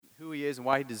who he is and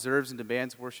why he deserves and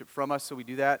demands worship from us. So we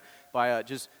do that by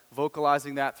just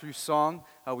vocalizing that through song.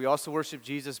 We also worship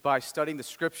Jesus by studying the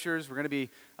scriptures. We're going to be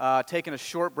taking a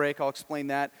short break. I'll explain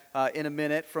that in a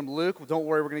minute from Luke. Well, don't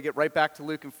worry, we're going to get right back to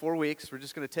Luke in 4 weeks. We're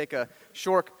just going to take a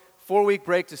short 4-week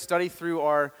break to study through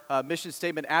our mission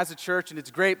statement as a church. And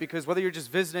it's great because whether you're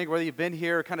just visiting, whether you've been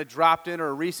here or kind of dropped in or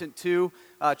a recent to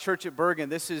Church at Bergen,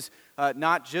 this is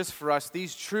not just for us.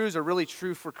 These truths are really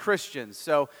true for Christians.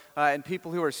 So, and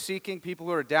people who are seeking, people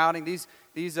who are doubting,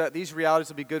 these realities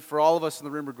will be good for all of us in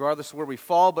the room regardless of where we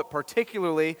fall, but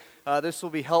particularly this will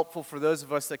be helpful for those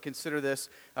of us that consider this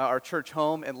our church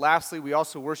home. And lastly, we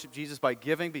also worship Jesus by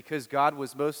giving because God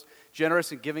was most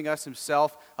generous in giving us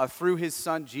himself through his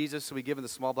son Jesus. So we give in the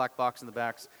small black box in the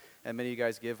backs, and many of you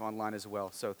guys give online as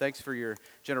well. So thanks for your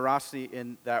generosity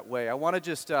in that way. I want to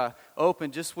just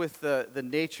open just with the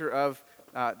nature of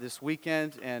this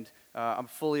weekend, and I'm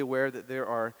fully aware that there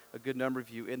are a good number of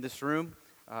you in this room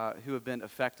who have been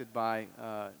affected by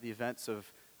the events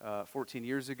of 14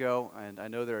 years ago, and I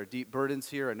know there are deep burdens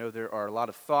here. I know there are a lot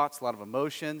of thoughts, a lot of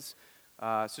emotions. So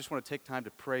I just want to take time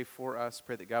to pray for us,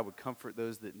 pray that God would comfort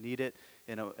those that need it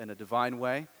in a divine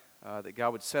way, that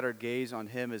God would set our gaze on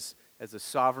him as the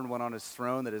sovereign one on his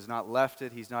throne that has not left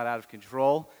it. He's not out of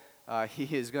control.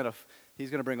 He's going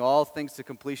to bring all things to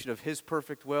completion of his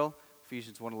perfect will,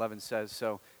 Ephesians 1:11 says.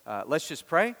 So let's just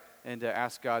pray and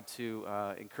ask God to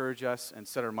encourage us and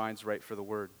set our minds right for the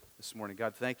word this morning.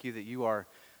 God, thank you that you are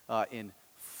in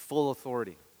full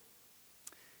authority.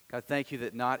 God, thank you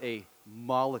that not a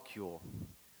molecule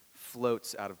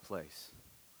floats out of place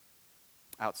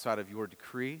outside of your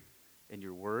decree and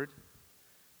your word.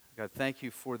 God, thank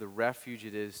you for the refuge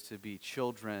it is to be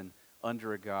children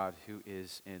under a God who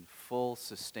is in full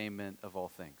sustainment of all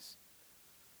things.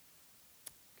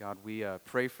 God, we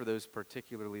pray for those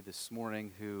particularly this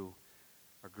morning who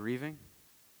are grieving,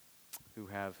 who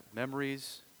have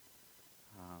memories,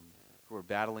 who are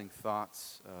battling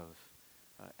thoughts of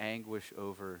anguish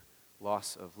over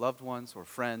loss of loved ones or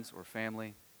friends or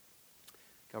family.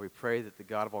 God, we pray that the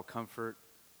God of all comfort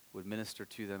would minister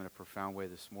to them in a profound way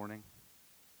this morning.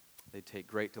 They'd take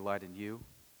great delight in you,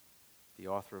 the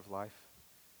author of life,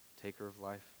 taker of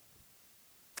life.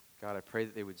 God, I pray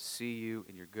that they would see you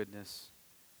in your goodness,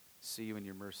 see you in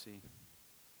your mercy.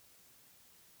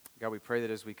 God, we pray that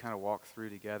as we kind of walk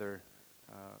through together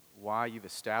why you've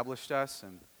established us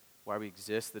and why we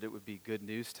exist, that it would be good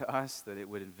news to us, that it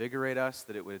would invigorate us,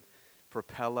 that it would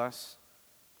propel us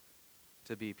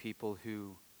to be people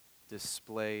who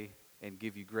display and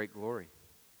give you great glory,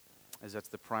 as that's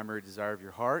the primary desire of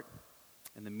your heart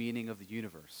and the meaning of the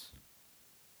universe.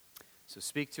 So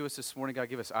speak to us this morning, God.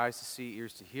 Give us eyes to see,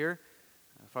 ears to hear.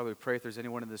 Father, we pray if there's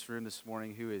anyone in this room this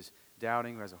morning who is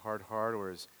doubting, who has a hard heart,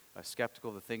 or is skeptical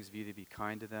of the things of you, to be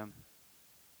kind to them,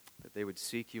 that they would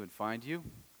seek you and find you.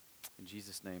 In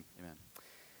Jesus' name, amen.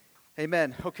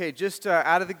 Amen. Okay, just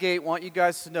out of the gate, want you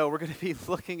guys to know we're going to be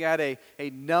looking at a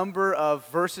number of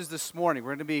verses this morning. We're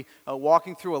going to be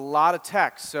walking through a lot of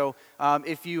text. So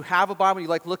if you have a Bible, you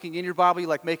like looking in your Bible, you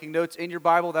like making notes in your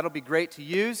Bible, that'll be great to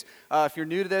use. If you're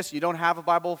new to this, you don't have a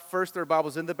Bible, first there are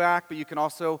Bibles in the back, but you can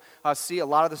also see a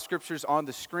lot of the scriptures on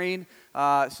the screen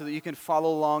so that you can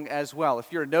follow along as well.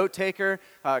 If you're a note taker,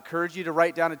 I encourage you to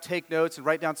write down and take notes and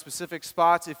write down specific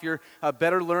spots. If you're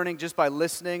better learning just by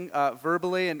listening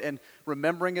verbally and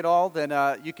remembering it all, then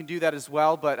you can do that as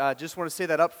well. But just want to say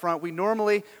that up front. We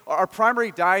normally, our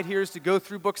primary diet here is to go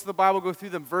through books of the Bible, go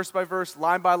through them verse by verse,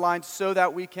 line by line, so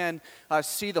that we can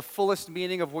see the fullest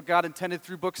meaning of what God intended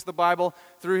through books of the Bible,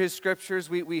 through his scriptures.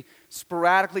 We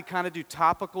sporadically kind of do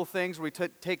topical things where we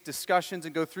take discussions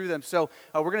and go through them. So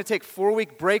we're going to take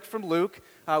 4-week break from Luke.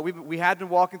 We had been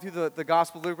walking through the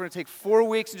Gospel of Luke. We're going to take 4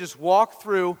 weeks and just walk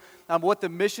through what the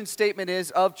mission statement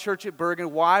is of Church at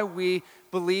Bergen, why we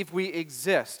believe we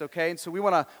exist, okay? And so we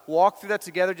want to walk through that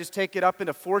together, just take it up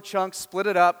into 4 chunks, split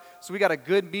it up, so we got a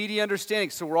good meaty understanding.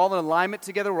 So we're all in alignment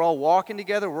together, we're all walking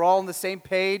together, we're all on the same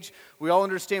page, we all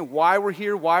understand why we're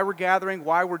here, why we're gathering,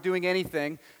 why we're doing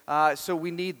anything, so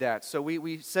we need that. So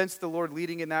we sense the Lord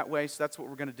leading in that way, so that's what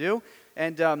we're going to do.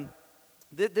 And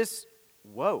this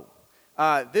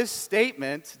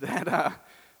statement that,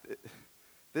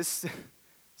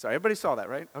 sorry, everybody saw that,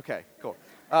 right? Okay, cool.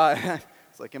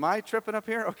 It's like, am I tripping up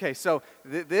here? Okay, so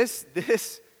this,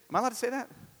 am I allowed to say that?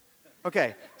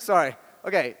 Okay, sorry.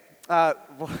 Okay,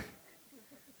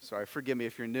 sorry, forgive me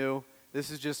if you're new.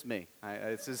 This is just me.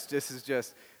 This is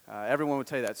just everyone would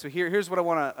tell you that. So here's what I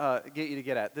want to get you to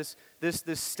get at. This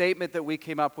statement that we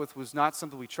came up with was not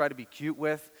something we try to be cute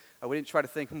with. We didn't try to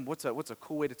think, what's a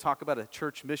cool way to talk about a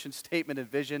church mission statement and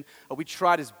vision. We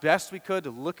tried as best we could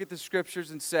to look at the scriptures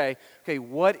and say, okay,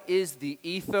 what is the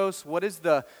ethos? What is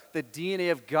the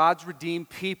DNA of God's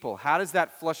redeemed people? How does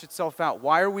that flush itself out?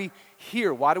 Why are we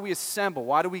here? Why do we assemble?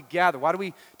 Why do we gather? Why do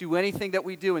we do anything that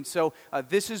we do? And so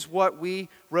this is what we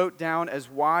wrote down as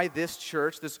why this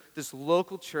church, this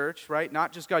local church, right?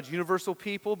 Not just God's universal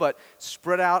people, but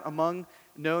spread out among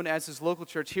known as his local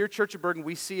church. Here, Church of Bergen,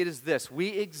 we see it as this.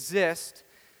 We exist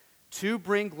to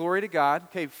bring glory to God,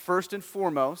 okay, first and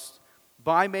foremost,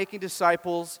 by making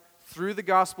disciples through the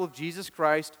gospel of Jesus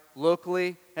Christ,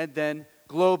 locally and then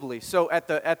globally. So at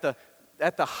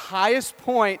the highest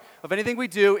point of anything we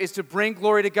do is to bring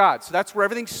glory to God. So that's where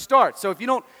everything starts. So if you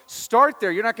don't start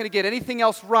there, you're not going to get anything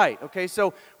else right, okay?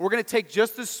 So we're going to take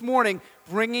just this morning,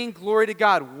 bringing glory to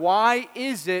God. Why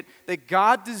is it that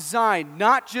God designed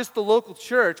not just the local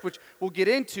church, which we'll get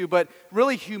into, but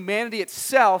really humanity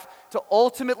itself to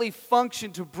ultimately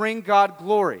function to bring God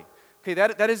glory? Okay,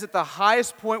 that is at the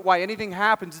highest point why anything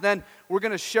happens. And then we're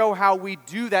going to show how we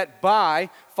do that by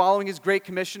following his great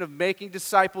commission of making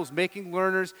disciples, making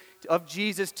learners of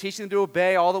Jesus, teaching them to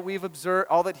obey all that we've observed,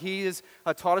 all that he has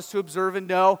taught us to observe and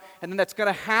know. And then that's going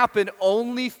to happen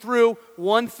only through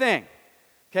one thing.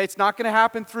 Okay, it's not going to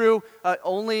happen through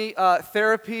only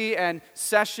therapy and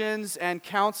sessions and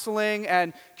counseling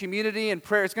and community and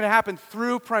prayer. It's going to happen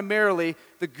through primarily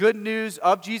the good news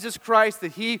of Jesus Christ,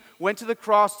 that he went to the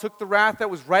cross, took the wrath that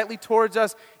was rightly towards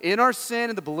us in our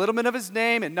sin and the belittlement of his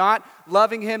name, and not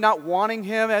loving him, not wanting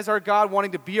him as our God,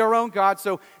 wanting to be our own God.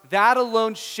 So that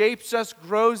alone shapes us,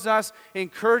 grows us,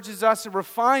 encourages us, and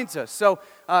refines us. So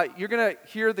you're going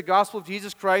to hear the gospel of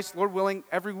Jesus Christ, Lord willing,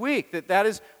 every week. That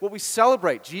is what we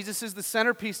celebrate. Jesus is the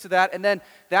centerpiece to that, and then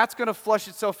that's going to flush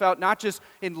itself out, not just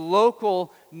in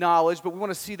local knowledge, but we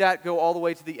want to see that go all the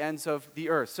way to the ends of the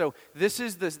earth. So this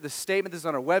is the statement. This is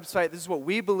on our website. This is what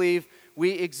we believe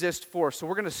we exist for. So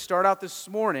we're going to start out this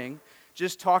morning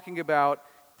just talking about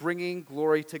bringing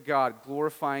glory to God,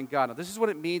 glorifying God. Now, this is what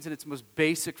it means in its most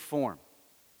basic form,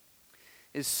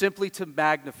 is simply to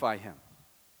magnify him,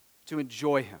 to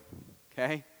enjoy him,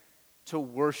 okay? To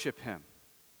worship him,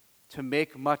 to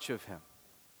make much of him.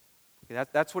 Okay,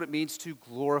 that's what it means to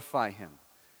glorify him.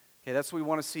 Okay, that's what we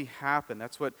want to see happen.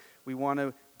 That's what we want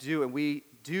to do. And we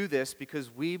do this because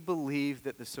we believe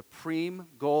that the supreme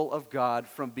goal of God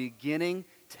from beginning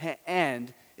to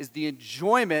end is the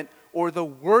enjoyment or the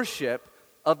worship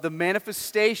of the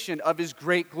manifestation of his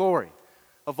great glory,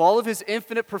 of all of his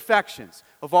infinite perfections,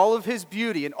 of all of his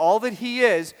beauty and all that he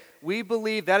is. We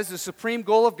believe that is the supreme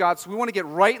goal of God, so we want to get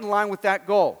right in line with that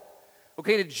goal.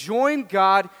 Okay, to join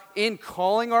God in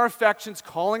calling our affections,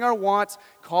 calling our wants,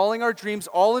 calling our dreams,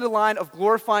 all into line of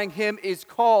glorifying him is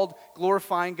called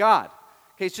glorifying God.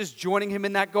 Okay, it's just joining him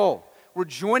in that goal. We're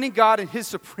joining God in his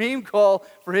supreme goal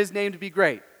for his name to be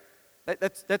great.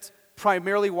 That's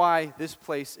primarily why this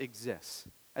place exists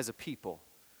as a people.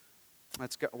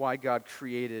 That's why God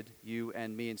created you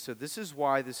and me. And so this is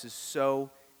why this is so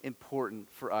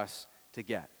important for us to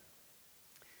get.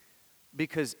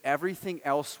 Because everything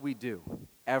else we do,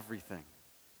 everything,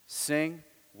 sing,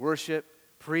 worship,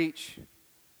 preach,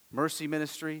 mercy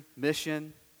ministry,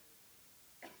 mission,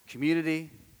 community,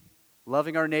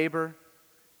 loving our neighbor,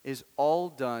 is all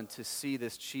done to see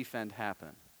this chief end happen,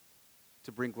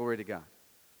 to bring glory to God.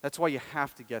 That's why you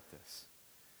have to get this.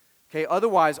 Okay,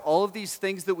 otherwise, all of these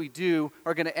things that we do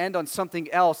are going to end on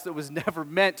something else that was never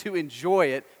meant to enjoy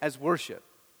it as worship.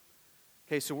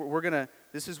 Okay, so we're going to,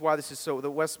 this is why this is so,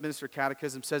 the Westminster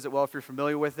Catechism says it well if you're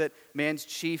familiar with it. Man's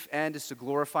chief end is to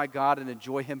glorify God and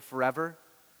enjoy him forever.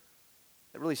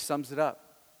 That really sums it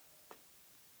up.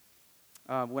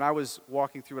 When I was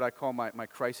walking through what I call my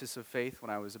crisis of faith when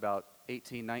I was about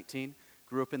 18, 19,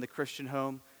 grew up in the Christian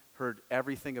home, heard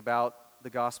everything about the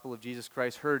gospel of Jesus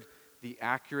Christ, heard the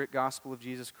accurate gospel of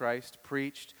Jesus Christ,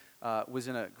 preached, was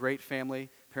in a great family.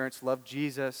 Parents loved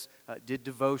Jesus, did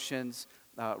devotions,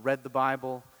 read the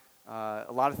Bible. A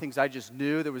lot of things I just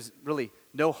knew. There was really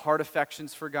no heart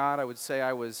affections for God. I would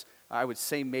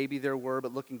say maybe there were,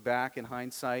 but looking back in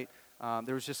hindsight,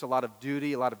 there was just a lot of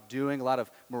duty, a lot of doing, a lot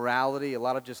of morality, a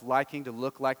lot of just liking to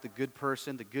look like the good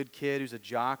person, the good kid who's a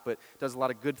jock but does a lot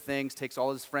of good things, takes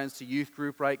all his friends to youth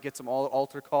group, right? Gets them all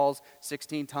altar calls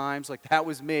 16 times. Like that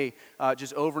was me,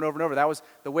 just over and over and over. That was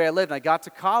the way I lived. And I got to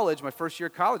college, my first year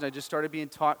of college, and I just started being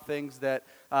taught things that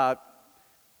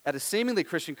at a seemingly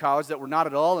Christian college that were not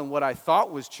at all in what I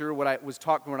thought was true, what I was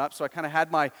taught growing up. So I kind of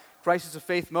had my crisis of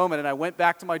faith moment, and I went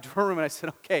back to my dorm room and I said,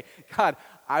 okay, God,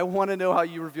 I want to know how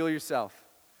you reveal yourself.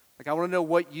 Like, I want to know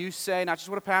what you say, not just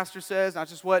what a pastor says, not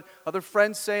just what other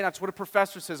friends say, not just what a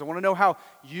professor says. I want to know how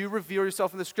you reveal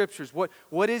yourself in the Scriptures.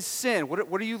 What is sin? What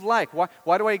are you like?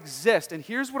 Why do I exist? And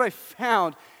here's what I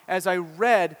found as I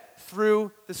read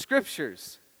through the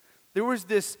Scriptures. There was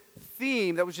this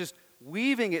theme that was just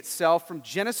weaving itself from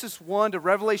Genesis 1 to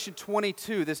Revelation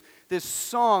 22, this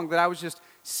song that I was just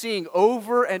seeing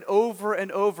over and over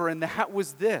and over, and that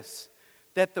was this,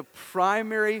 that the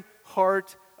primary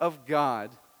heart of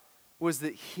God was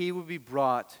that he would be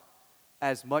brought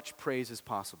as much praise as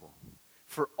possible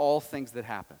for all things that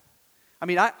happen. I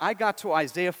mean, I got to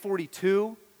Isaiah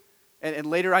 42 and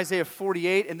later Isaiah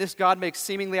 48, and this God makes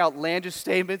seemingly outlandish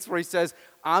statements where he says,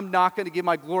 I'm not going to give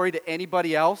my glory to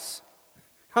anybody else.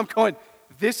 I'm going,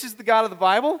 this is the God of the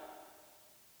Bible?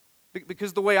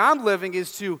 Because the way I'm living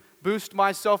is to boost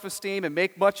my self-esteem and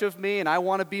make much of me, and I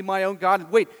want to be my own God.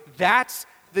 And wait, that's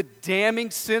the damning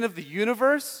sin of the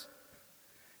universe?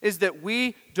 Is that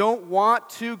we don't want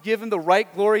to give him the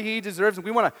right glory he deserves, and we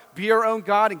want to be our own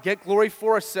God and get glory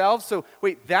for ourselves. So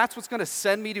wait, that's what's going to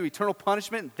send me to eternal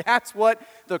punishment, and that's what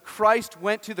the Christ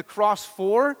went to the cross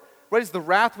for? Right, as the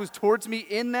wrath was towards me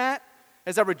in that?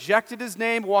 As I rejected his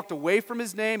name, walked away from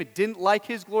his name, and didn't like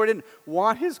his glory, didn't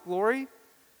want his glory?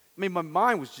 I mean, my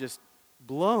mind was just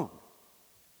blown.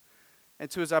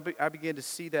 And so as I began to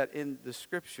see that in the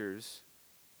Scriptures,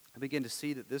 I began to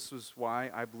see that this was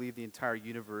why I believe the entire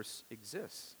universe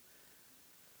exists.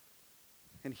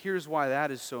 And here's why that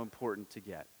is so important to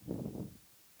get.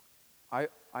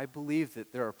 I believe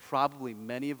that there are probably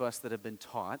many of us that have been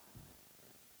taught,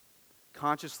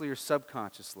 consciously or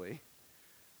subconsciously,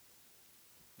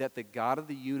 that the God of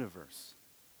the universe,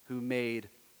 who made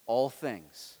all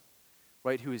things,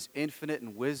 right, who is infinite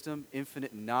in wisdom,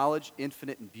 infinite in knowledge,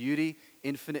 infinite in beauty,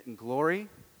 infinite in glory,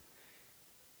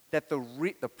 that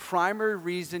the primary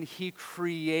reason he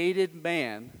created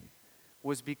man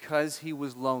was because he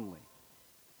was lonely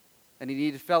and he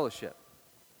needed fellowship.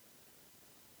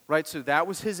 Right? So that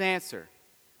was his answer.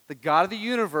 The God of the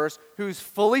universe, who is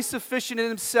fully sufficient in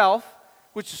himself,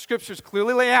 which the Scriptures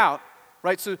clearly lay out,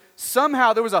 right? So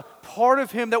somehow there was a part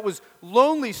of him that was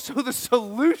lonely, so the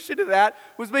solution to that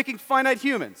was making finite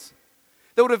humans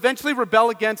that would eventually rebel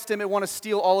against him and want to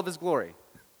steal all of his glory.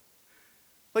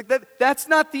 Like that's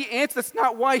not the answer. That's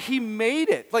not why he made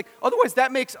it. Like otherwise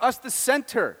that makes us the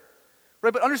center.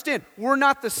 Right? But understand, we're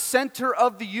not the center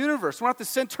of the universe. We're not the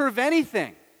center of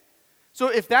anything. So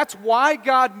if that's why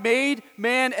God made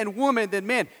man and woman, then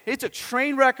man, it's a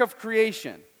train wreck of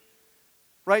creation.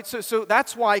 Right? So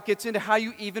that's why it gets into how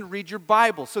you even read your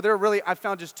Bible. So there are really, I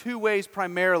found just two ways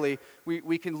primarily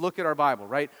we can look at our Bible,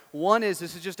 right? One is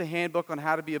this is just a handbook on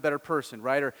how to be a better person,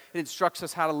 right? Or it instructs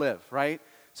us how to live, right?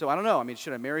 So I don't know. I mean,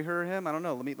 should I marry her or him? I don't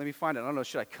know. Let me find it. I don't know.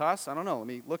 Should I cuss? I don't know. Let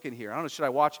me look in here. I don't know. Should I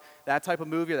watch that type of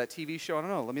movie or that TV show? I don't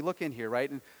know. Let me look in here, right?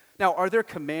 And now, are there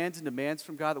commands and demands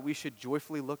from God that we should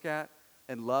joyfully look at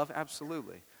and love?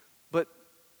 Absolutely. But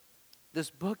this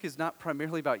book is not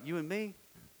primarily about you and me.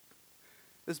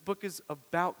 This book is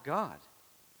about God.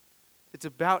 It's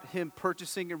about him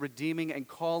purchasing and redeeming and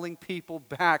calling people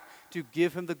back to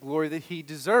give him the glory that he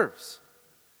deserves.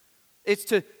 It's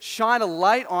to shine a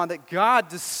light on that God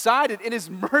decided in his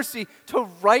mercy to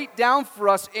write down for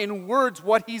us in words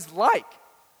what he's like.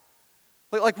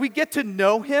 Like we get to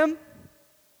know him.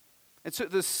 And so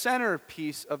the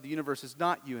centerpiece of the universe is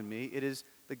not you and me. It is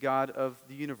the God of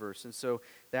the universe. And so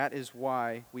that is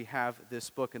why we have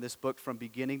this book. And this book from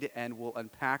beginning to end will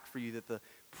unpack for you that the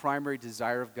primary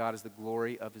desire of God is the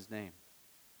glory of his name,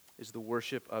 is the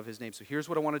worship of his name. So here's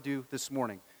what I want to do this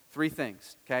morning. 3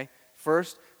 things, okay?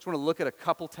 First, I just want to look at a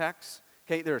couple texts.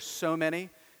 Okay, there are so many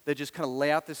that just kind of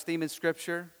lay out this theme in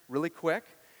Scripture really quick.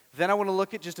 Then I want to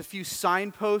look at just a few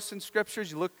signposts in Scriptures.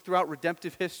 You look throughout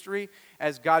redemptive history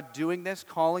as God doing this,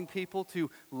 calling people to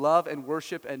love and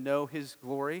worship and know his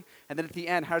glory. And then at the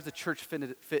end, how does the church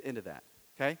fit into that?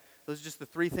 Okay, those are just the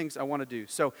 3 things I want to do.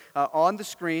 So on the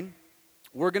screen,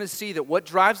 we're going to see that what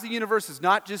drives the universe is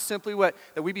not just simply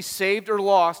that we be saved or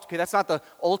lost. Okay, that's not the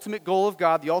ultimate goal of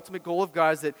God. The ultimate goal of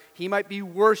God is that he might be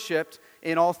worshiped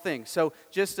in all things. So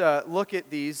just look at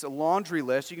these, a laundry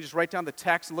list. You can just write down the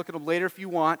text and look at them later if you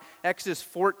want. Exodus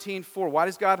 14:4. Why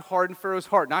does God harden Pharaoh's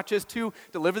heart? Not just to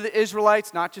deliver the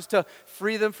Israelites, not just to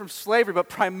free them from slavery, but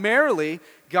primarily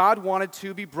God wanted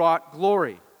to be brought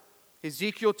glory.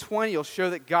 Ezekiel 20 will show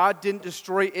that God didn't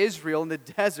destroy Israel in the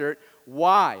desert.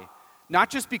 Why? Not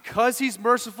just because he's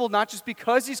merciful, not just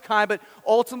because he's kind, but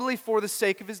ultimately for the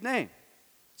sake of his name.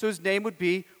 So his name would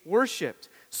be worshiped.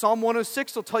 Psalm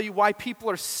 106 will tell you why people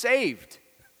are saved.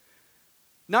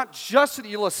 Not just so that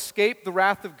you'll escape the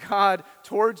wrath of God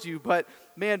towards you, but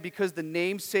man, because the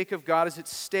namesake of God is at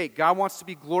stake. God wants to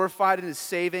be glorified in his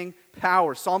saving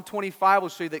power. Psalm 25 will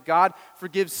show you that God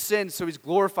forgives sins, so he's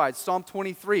glorified. Psalm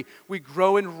 23, we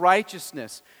grow in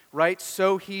righteousness, right?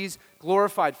 So he's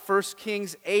glorified. 1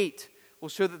 Kings 8 will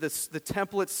show that the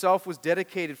temple itself was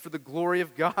dedicated for the glory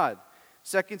of God.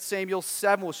 2 Samuel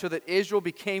 7 will show that Israel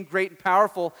became great and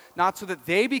powerful, not so that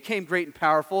they became great and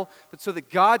powerful, but so that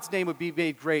God's name would be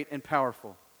made great and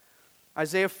powerful.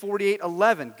 Isaiah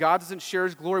 48:11, God doesn't share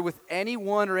his glory with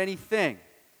anyone or anything.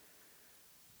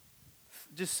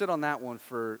 Just sit on that one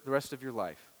for the rest of your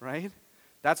life, right?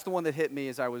 That's the one that hit me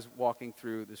as I was walking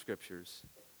through the scriptures.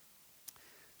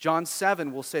 John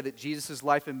 7 will say that Jesus'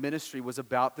 life and ministry was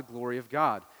about the glory of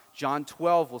God. John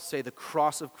 12 will say the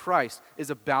cross of Christ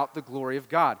is about the glory of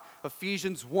God.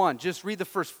 Ephesians 1, just read the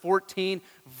first 14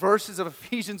 verses of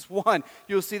Ephesians 1.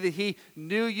 You'll see that he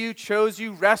knew you, chose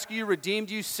you, rescued you, redeemed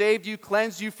you, saved you,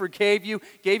 cleansed you, forgave you,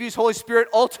 gave you his Holy Spirit.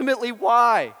 Ultimately,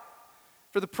 why?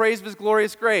 For the praise of his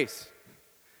glorious grace.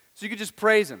 So you could just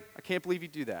praise him. I can't believe you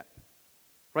do that.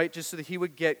 Right? Just so that he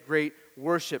would get great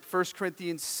worship. 1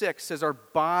 Corinthians 6 says our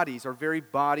bodies, our very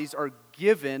bodies, are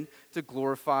given to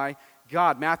glorify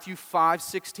God. Matthew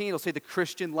 5:16 will say the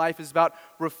Christian life is about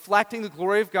reflecting the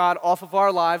glory of God off of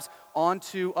our lives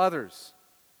onto others.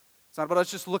 It's not about us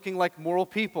just looking like moral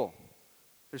people.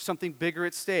 There's something bigger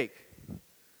at stake.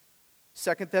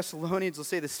 2 Thessalonians will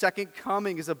say the second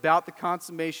coming is about the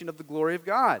consummation of the glory of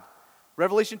God.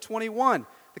 Revelation 21,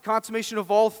 the consummation of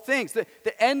all things.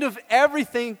 The end of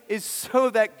everything is so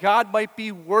that God might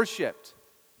be worshiped.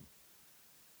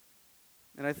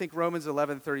 And I think Romans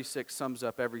 11:36 sums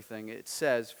up everything. It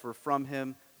says, for from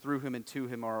him, through him, and to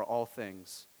him are all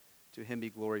things. To him be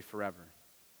glory forever.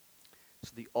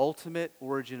 So the ultimate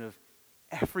origin of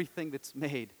everything that's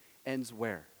made ends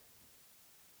where?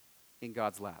 In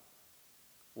God's lap.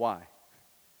 Why?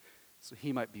 So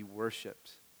he might be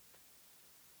worshiped.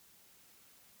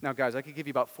 Now, guys, I could give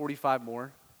you about 45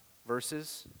 more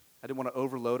verses. I didn't want to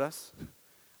overload us.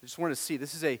 I just wanted to see,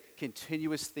 this is a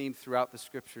continuous theme throughout the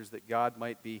scriptures that God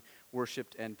might be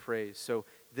worshiped and praised. So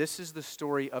this is the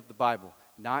story of the Bible.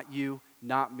 Not you,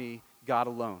 not me, God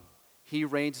alone. He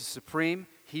reigns as supreme.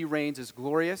 He reigns as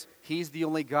glorious. He's the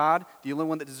only God, the only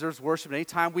one that deserves worship. And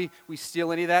anytime we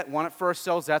steal any of that, want it for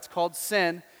ourselves, that's called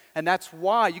sin. And that's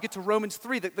why you get to Romans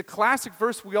 3, the classic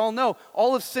verse we all know.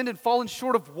 All have sinned and fallen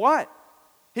short of what?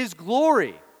 His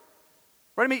glory.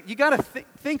 Right? I mean, you got to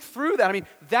think through that. I mean,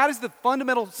 that is the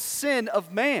fundamental sin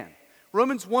of man.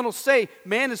 Romans 1 will say,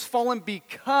 man has fallen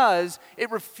because it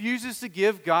refuses to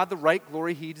give God the right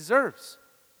glory he deserves.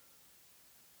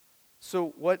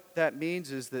 So what that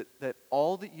means is that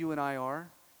all that you and I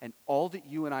are and all that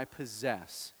you and I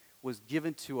possess was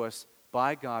given to us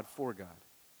by God for God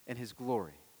and his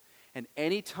glory. And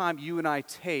anytime you and I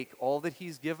take all that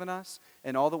he's given us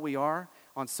and all that we are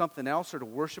on something else or to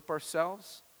worship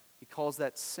ourselves, he calls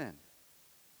that sin.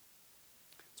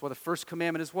 That's why the first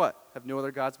commandment is what? Have no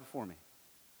other gods before me.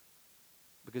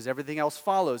 Because everything else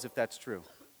follows if that's true.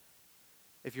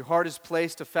 If your heart is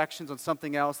placed affections on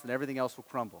something else, then everything else will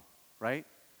crumble, right?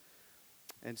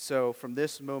 And so from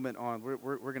this moment on,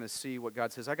 we're going to see what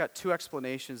God says. I got two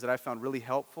explanations that I found really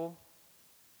helpful.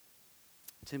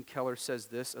 Tim Keller says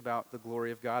this about the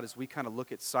glory of God as we kind of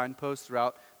look at signposts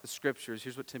throughout the scriptures.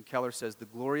 Here's what Tim Keller says. The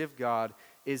glory of God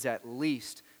is at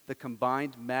least the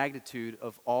combined magnitude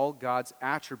of all God's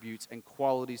attributes and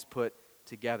qualities put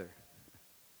together.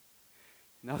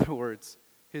 In other words,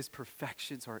 his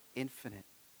perfections are infinite.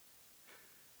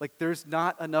 Like there's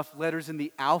not enough letters in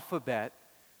the alphabet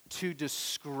to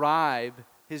describe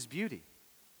his beauty.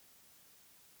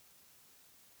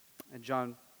 And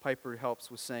John Piper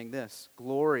helps with saying this: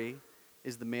 glory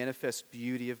is the manifest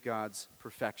beauty of God's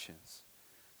perfections.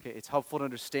 Okay, it's helpful to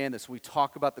understand this. When we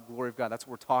talk about the glory of God, that's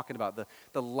what we're talking about,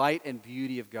 the light and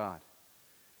beauty of God.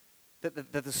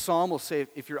 That the psalm will say,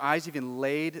 if your eyes even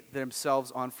laid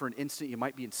themselves on for an instant, you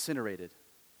might be incinerated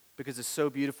because it's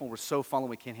so beautiful and we're so fallen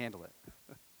we can't handle it.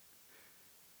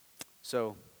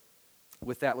 So,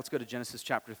 with that, let's go to Genesis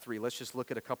chapter 3. Let's just look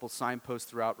at a couple signposts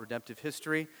throughout redemptive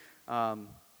history.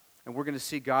 And we're going to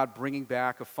see God bringing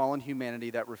back a fallen humanity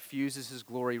that refuses his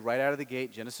glory right out of the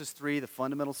gate. Genesis 3, the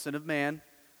fundamental sin of man.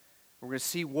 We're going to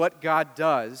see what God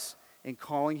does in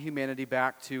calling humanity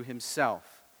back to himself.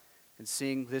 And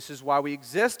seeing this is why we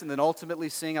exist, and then ultimately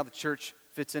seeing how the church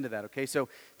fits into that. Okay, so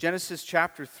Genesis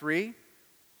chapter 3.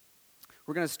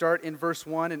 We're going to start in verse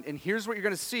 1, and here's what you're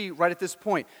going to see right at this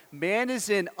point. Man is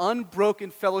in unbroken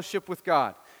fellowship with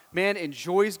God. Man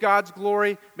enjoys God's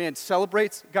glory. Man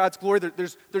celebrates God's glory.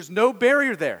 There's no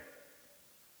barrier there.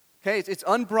 Okay, it's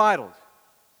unbridled.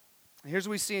 Here's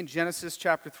what we see in Genesis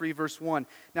chapter 3, verse 1.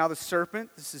 Now the serpent,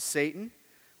 this is Satan,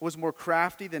 was more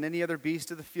crafty than any other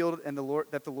beast of the field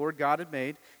that the Lord God had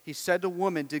made. He said to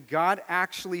woman, did God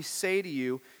actually say to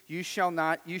you, you shall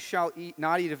not eat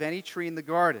of any tree in the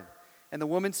garden? And the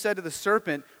woman said to the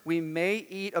serpent, we may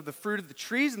eat of the fruit of the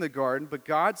trees in the garden, but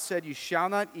God said, you shall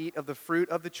not eat of the fruit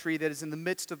of the tree that is in the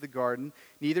midst of the garden,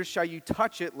 neither shall you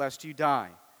touch it, lest you die.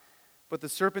 But the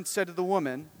serpent said to the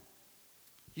woman,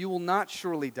 you will not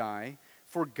surely die,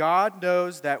 for God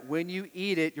knows that when you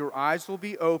eat it, your eyes will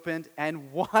be opened,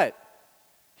 and what?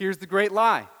 Here's the great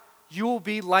lie. You will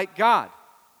be like God.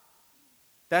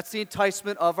 That's the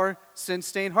enticement of our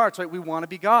sin-stained hearts, right? We want to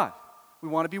be God. We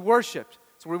want to be worshipped.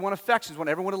 So we want affections. We want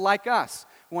everyone to like us.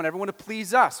 We want everyone to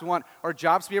please us. We want our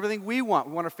jobs to be everything we want.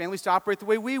 We want our families to operate the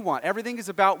way we want. Everything is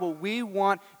about what we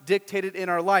want dictated in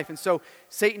our life. And so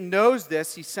Satan knows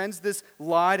this. He sends this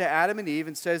lie to Adam and Eve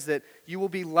and says that you will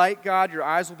be like God. Your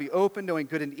eyes will be open, knowing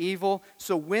good and evil.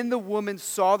 So when the woman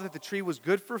saw that the tree was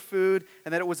good for food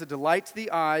and that it was a delight to the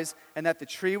eyes and that the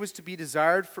tree was to be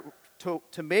desired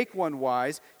to make one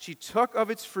wise, she took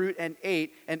of its fruit and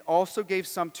ate, and also gave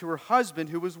some to her husband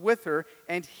who was with her,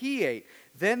 and he ate.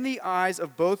 Then the eyes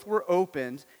of both were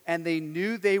opened, and they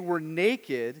knew they were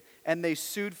naked, and they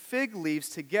sewed fig leaves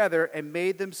together and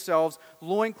made themselves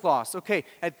loincloths. Okay,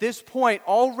 at this point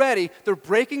already, they're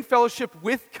breaking fellowship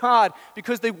with God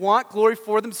because they want glory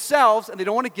for themselves, and they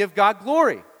don't want to give God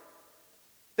glory.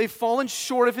 They've fallen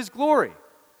short of His glory.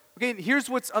 Okay, here's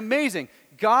what's amazing.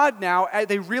 God now,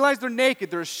 they realize they're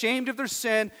naked. They're ashamed of their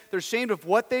sin. They're ashamed of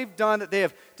what they've done, that they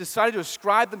have decided to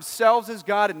ascribe themselves as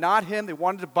God and not Him. They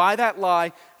wanted to buy that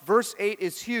lie. Verse 8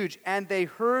 is huge. And they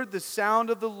heard the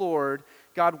sound of the Lord,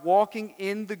 God walking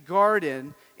in the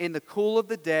garden in the cool of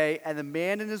the day, and the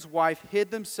man and his wife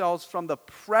hid themselves from the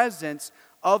presence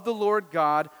of the Lord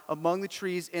God among the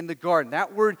trees in the garden.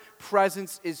 That word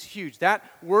presence is huge. That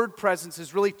word presence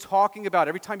is really talking about,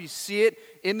 every time you see it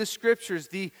in the scriptures,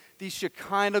 the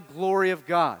Shekinah glory of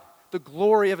God, the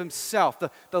glory of Himself,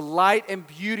 the light and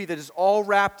beauty that is all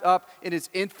wrapped up in His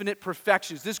infinite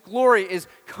perfections. This glory is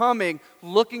coming,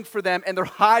 looking for them, and they're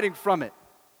hiding from it.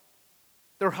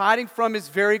 They're hiding from His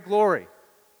very glory.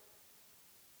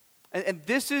 And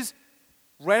this is,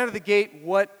 right out of the gate,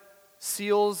 what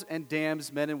seals and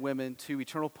damns men and women to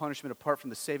eternal punishment apart from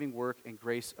the saving work and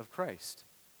grace of Christ,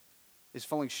 is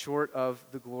falling short of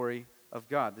the glory of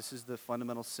God. This is the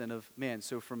fundamental sin of man.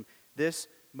 So from this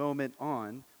moment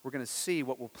on, we're going to see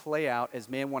what will play out as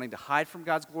man wanting to hide from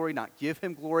God's glory, not give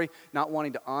Him glory, not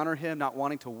wanting to honor Him, not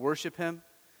wanting to worship Him.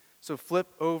 So flip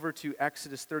over to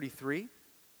Exodus 33.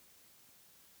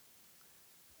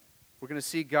 We're going to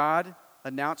see God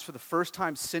announce for the first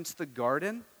time since the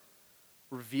garden,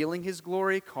 revealing His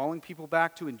glory, calling people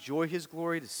back to enjoy His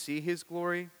glory, to see His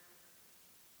glory.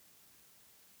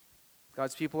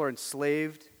 God's people are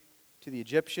enslaved to the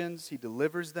Egyptians. He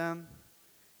delivers them.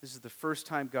 This is the first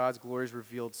time God's glory is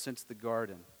revealed since the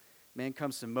garden. Man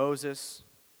comes to Moses,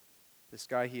 this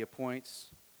guy He appoints.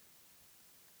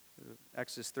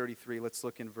 Exodus 33, let's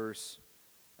look in verse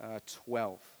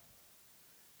 12.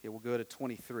 Okay, we'll go to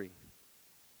 23.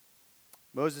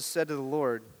 Moses said to the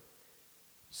Lord,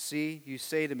 see, you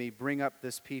say to me, bring up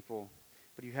this people,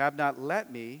 but you have not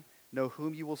let me know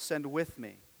whom you will send with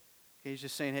me. Okay, he's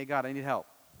just saying, hey, God, I need help.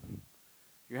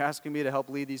 You're asking me to help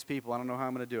lead these people. I don't know how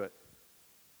I'm going to do it.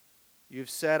 You've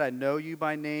said, I know you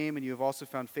by name, and you have also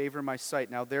found favor in my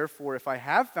sight. Now, therefore, if I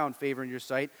have found favor in your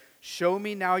sight, show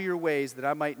me now your ways, that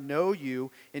I might know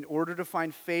you in order to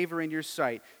find favor in your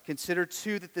sight. Consider,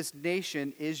 too, that this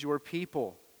nation is your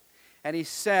people. And he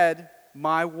said,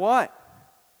 my what?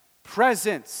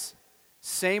 Presence.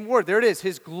 Same word. There it is.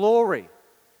 His glory.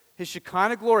 His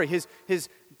Shekinah glory. His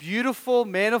beautiful,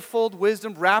 manifold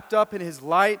wisdom wrapped up in His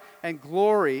light and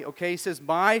glory. Okay, He says,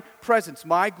 my presence,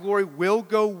 my glory will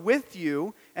go with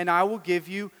you, and I will give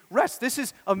you rest. This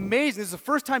is amazing. This is the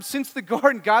first time since the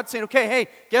garden God saying, okay, hey,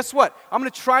 guess what? I'm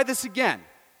going to try this again.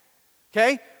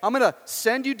 Okay? I'm going to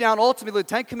send you down ultimately the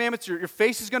Ten Commandments. Your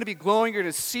face is going to be glowing. You're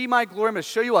going to see my glory. I'm going to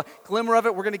show you a glimmer of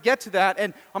it. We're going to get to that.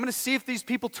 And I'm going to see if these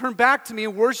people turn back to me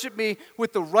and worship me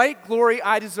with the right glory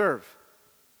I deserve.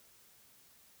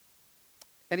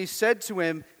 And he said to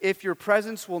him, if your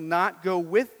presence will not go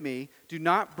with me, do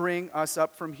not bring us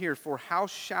up from here. For how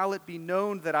shall it be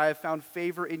known that I have found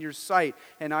favor in your sight,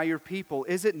 and I your people?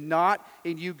 Is it not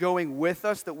in you going with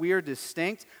us that we are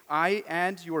distinct, I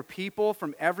and your people,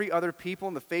 from every other people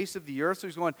on the face of the earth? So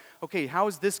he's going, okay, how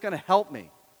is this going to help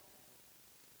me?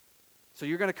 So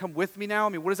you're going to come with me now? I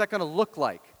mean, what is that going to look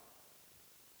like?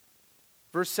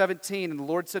 Verse 17, and the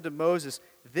Lord said to Moses,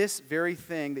 this very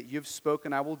thing that you have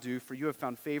spoken I will do, for you have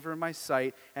found favor in my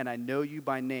sight, and I know you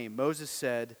by name. Moses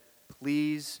said,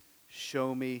 please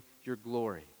show me your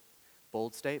glory.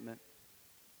 Bold statement.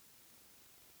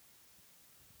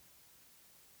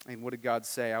 And what did God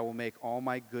say? I will make all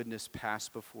my goodness pass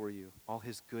before you. All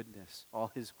his goodness,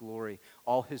 all his glory,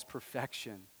 all his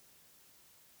perfection.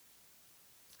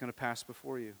 It's going to pass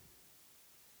before you.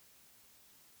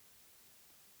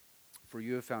 For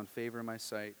you have found favor in my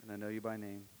sight, and I know you by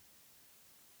name.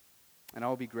 And I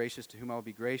will be gracious to whom I will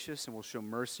be gracious, and will show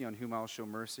mercy on whom I will show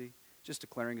mercy. Just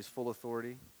declaring his full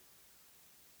authority.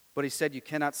 But he said, you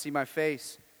cannot see my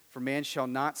face, for man shall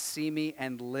not see me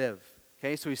and live.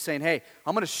 Okay, so he's saying, hey,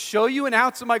 I'm going to show you an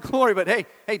ounce of my glory, but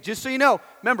hey, just so you know,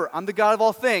 remember, I'm the God of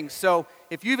all things, so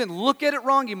if you even look at it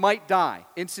wrong, you might die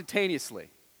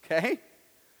instantaneously. Okay?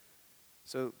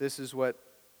 So this is what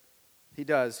he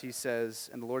does. He says,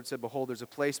 and the Lord said, behold, there's a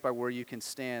place by where you can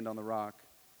stand on the rock.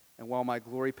 And while my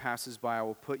glory passes by, I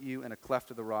will put you in a cleft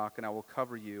of the rock, and I will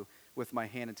cover you with my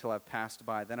hand until I've passed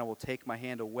by. Then I will take my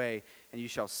hand away, and you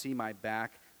shall see my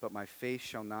back, but my face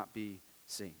shall not be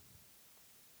seen.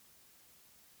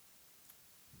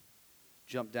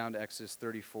 Jump down to Exodus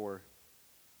 34,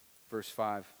 verse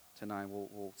 5 to 9.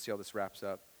 We'll see how this wraps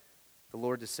up. The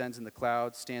Lord descends in the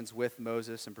cloud, stands with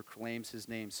Moses, and proclaims his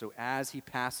name. So as he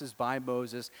passes by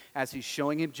Moses, as he's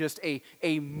showing him just a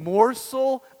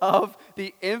morsel of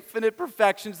the infinite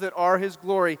perfections that are his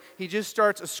glory, he just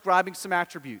starts ascribing some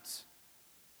attributes.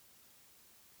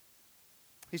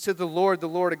 He said, the Lord,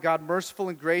 a God merciful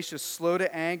and gracious, slow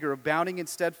to anger, abounding in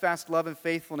steadfast love and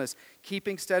faithfulness,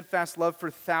 keeping steadfast love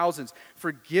for thousands,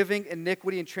 forgiving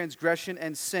iniquity and transgression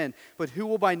and sin, but who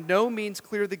will by no means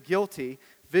clear the guilty,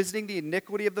 visiting the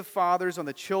iniquity of the fathers on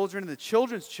the children and the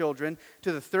children's children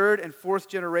to the third and fourth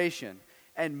generation.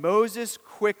 And Moses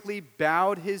quickly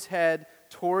bowed his head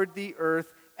toward the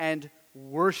earth and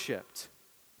worshiped.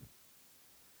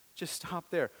 Just stop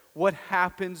there. What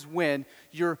happens when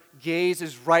your gaze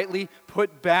is rightly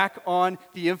put back on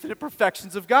the infinite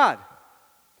perfections of God?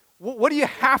 What do you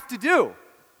have to do?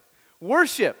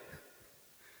 Worship.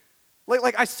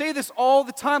 Like I say this all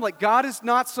the time, like God is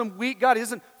not some weak God. He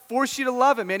doesn't force you to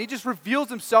love him, man. He just reveals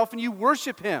himself and you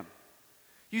worship him.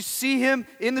 You see him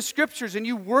in the scriptures and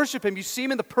you worship him. You see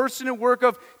him in the person and work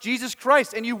of Jesus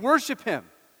Christ and you worship him.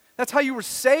 That's how you were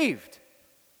saved.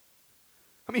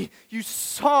 I mean, you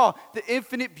saw the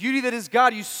infinite beauty that is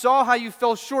God. You saw how you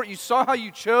fell short. You saw how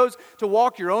you chose to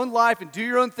walk your own life and do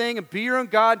your own thing and be your own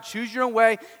God, choose your own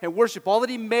way, and worship all that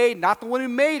he made, not the one who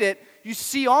made it. You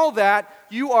see all that.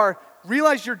 You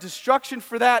realize your destruction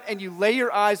for that, and you lay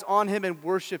your eyes on him and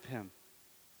worship him.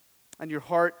 And your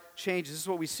heart changes. This is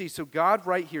what we see. So God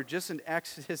right here, just in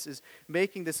Exodus, is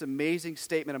making this amazing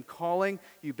statement. I'm calling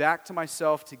you back to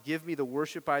myself to give me the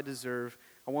worship I deserve.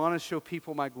 I want to show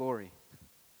people my glory.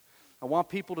 I want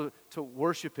people to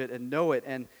worship it and know it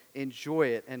and enjoy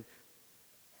it. And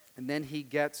then he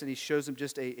gets and he shows them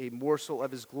just a morsel of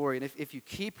his glory. And if you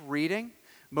keep reading,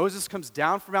 Moses comes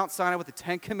down from Mount Sinai with the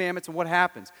 10 Commandments, and what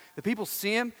happens? The people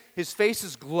see him, his face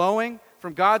is glowing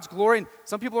from God's glory, and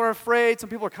some people are afraid, some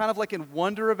people are kind of like in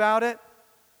wonder about it.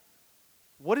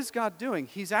 What is God doing?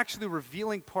 He's actually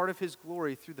revealing part of his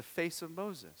glory through the face of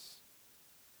Moses.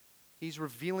 He's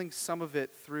revealing some of it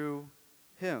through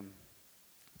him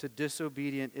to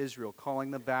disobedient Israel, calling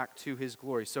them back to his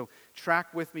glory. So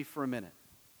track with me for a minute.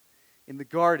 In the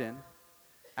garden,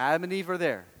 Adam and Eve are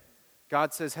there.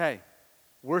 God says, hey,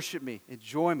 worship me,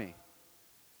 enjoy me.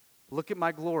 Look at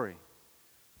my glory.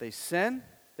 They sin,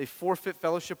 they forfeit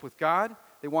fellowship with God.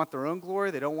 They want their own glory.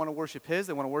 They don't want to worship his.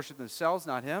 They want to worship themselves,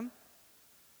 not him.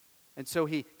 And so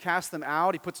he casts them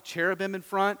out. He puts a cherubim in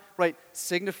front, right,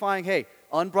 signifying, hey,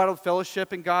 unbridled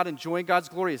fellowship in God, enjoying God's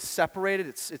glory is separated.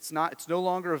 It's no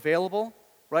longer available,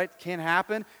 right? Can't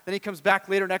happen. Then he comes back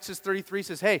later in Exodus 33,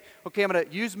 says, hey, okay, I'm going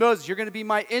to use Moses. You're going to be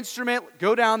my instrument.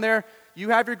 Go down there. You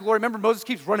have your glory. Remember, Moses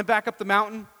keeps running back up the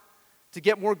mountain to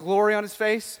get more glory on his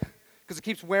face because it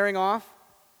keeps wearing off.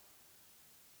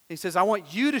 He says, I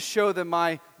want you to show them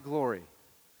my glory.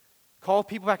 Call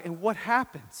people back. And what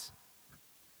happens?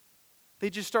 They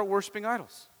just start worshiping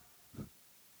idols.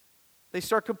 They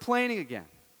start complaining again.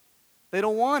 They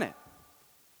don't want it.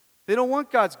 They don't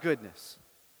want God's goodness.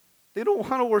 They don't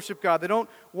want to worship God. They don't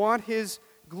want his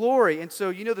glory. And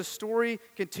so, the story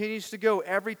continues to go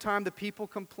every time the people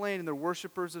complain and they're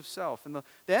worshipers of self. And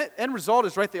the end result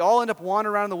is, right, they all end up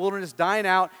wandering around in the wilderness, dying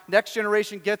out. Next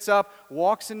generation gets up,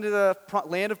 walks into the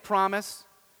land of promise.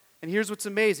 And here's what's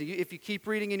amazing. If you keep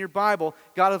reading in your Bible,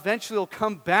 God eventually will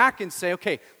come back and say,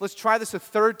 okay, let's try this a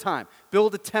third time.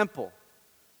 Build a temple.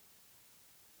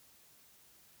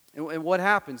 And what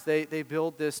happens? They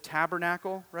build this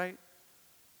tabernacle, right?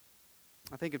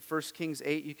 I think in 1 Kings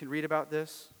 8 you can read about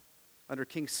this. Under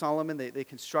King Solomon, they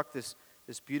construct this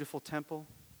beautiful temple.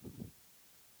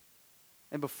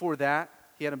 And before that,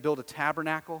 he had them build a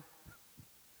tabernacle.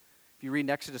 If you read in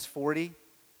Exodus 40,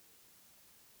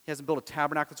 he has them build a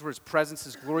tabernacle. That's where his presence,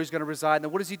 his glory is going to reside. And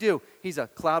then what does he do? He's a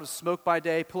cloud of smoke by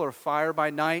day, pillar of fire by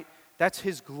night. That's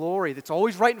his glory. That's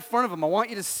always right in front of him. I want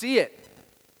you to see it.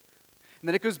 And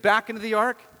then it goes back into the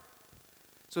ark.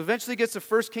 So eventually it gets to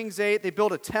 1 Kings 8. They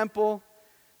build a temple.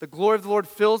 The glory of the Lord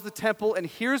fills the temple. And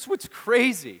here's what's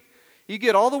crazy. You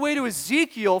get all the way to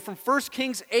Ezekiel from 1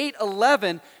 Kings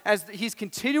 8:11 as he's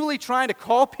continually trying to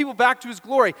call people back to his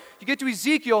glory. You get to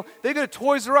Ezekiel, they go to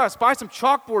Toys R Us, buy some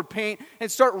chalkboard paint, and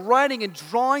start writing and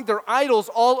drawing their idols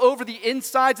all over the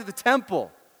insides of the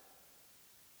temple.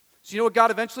 So you know what God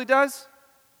eventually does?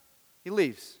 He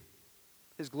leaves.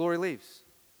 His glory leaves.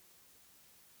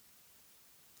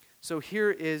 So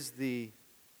here is the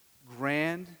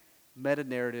grand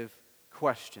meta-narrative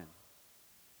question.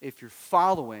 If you're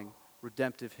following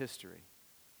redemptive history,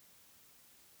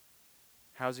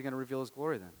 how's he going to reveal his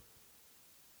glory then?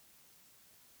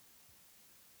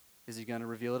 Is he going to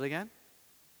reveal it again?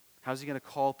 How's he going to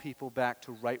call people back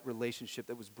to right relationship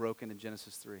that was broken in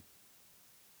Genesis 3? Is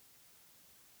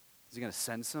he going to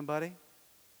send somebody?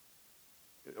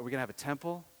 Are we going to have a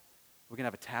temple? Are we going to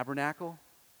have a tabernacle?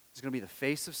 Is it going to be the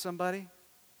face of somebody?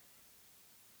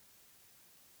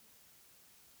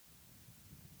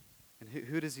 And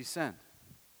who does he send?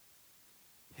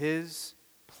 His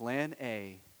plan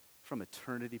A from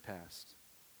eternity past,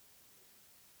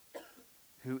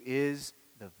 who is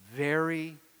the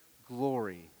very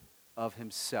glory of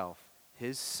himself,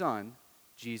 his Son,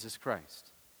 Jesus Christ.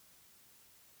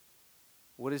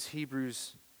 What does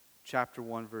Hebrews chapter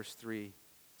 1, verse 3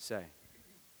 say?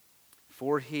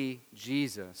 For he,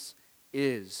 Jesus,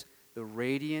 is the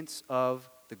radiance of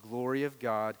the glory of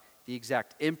God, the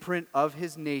exact imprint of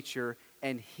his nature,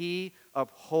 and he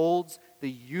upholds the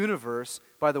universe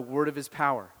by the word of his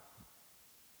power.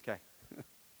 Okay.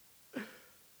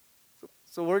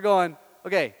 So we're going,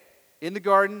 okay, in the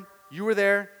garden, you were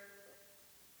there.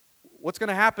 What's going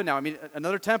to happen now? I mean,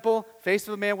 another temple, face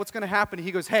of a man, what's going to happen?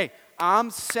 He goes, hey,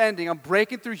 I'm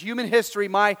breaking through human history,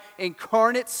 my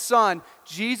incarnate Son,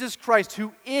 Jesus Christ,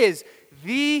 who is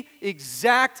the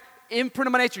exact imprint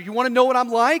of my nature. You want to know what I'm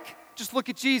like? Just look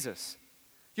at Jesus.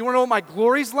 You want to know what my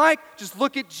glory's like? Just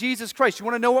look at Jesus Christ. You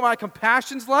want to know what my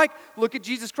compassion's like? Look at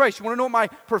Jesus Christ. You want to know what my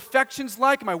perfection's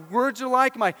like, my words are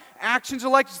like, my actions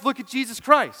are like? Just look at Jesus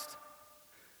Christ.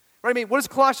 Right? I mean, what does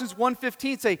Colossians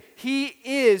 1:15 say? He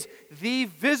is the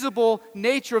visible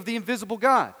nature of the invisible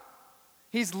God.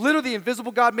 He's literally the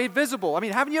invisible God made visible. I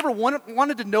mean, haven't you ever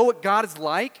wanted to know what God is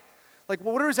like? Like,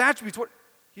 what are his attributes?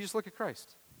 You just look at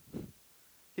Christ.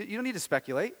 You don't need to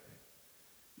speculate.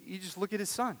 You just look at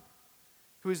his Son,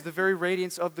 who is the very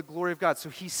radiance of the glory of God. So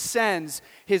he sends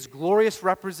his glorious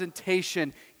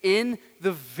representation in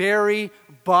the very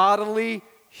bodily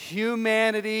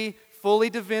humanity, fully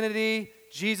divinity,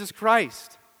 Jesus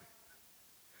Christ,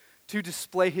 to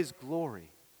display his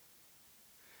glory,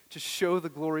 to show the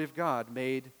glory of God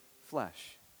made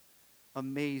flesh.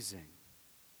 Amazing.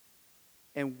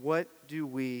 And what do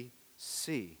we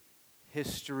see?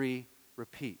 History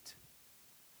repeat.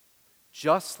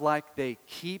 Just like they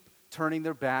keep turning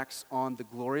their backs on the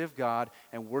glory of God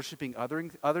and worshiping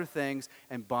other things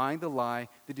and buying the lie,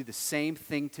 they do the same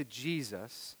thing to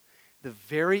Jesus, the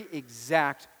very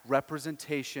exact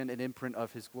representation and imprint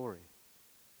of his glory.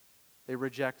 They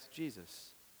reject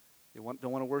Jesus. They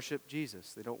don't want to worship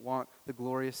Jesus. They don't want the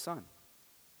glorious Son.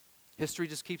 History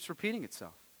just keeps repeating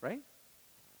itself, right?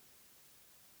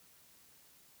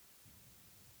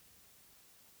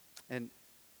 And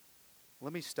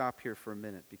let me stop here for a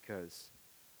minute, because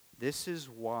this is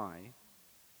why,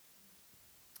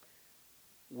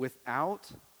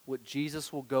 without what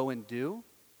Jesus will go and do,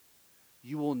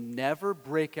 you will never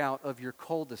break out of your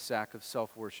cul-de-sac of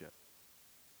self-worship.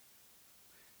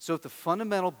 So if the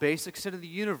fundamental basic sin of the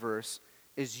universe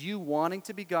is you wanting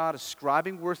to be God,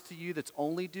 ascribing worth to you that's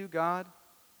only due God,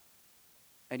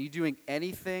 and you doing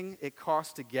anything it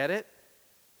costs to get it,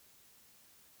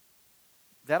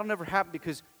 that'll never happen,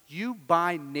 because you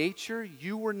by nature,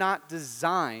 you were not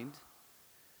designed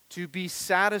to be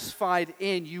satisfied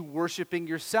in you worshiping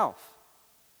yourself.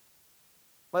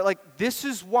 Like this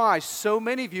is why so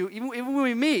many of you, even when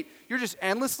we meet, you're just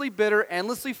endlessly bitter,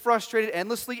 endlessly frustrated,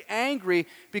 endlessly angry,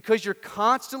 because you're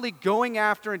constantly going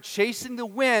after and chasing the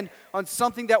wind on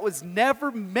something that was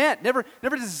never meant, never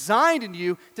designed in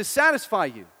you to satisfy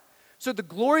you. So the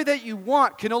glory that you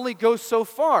want can only go so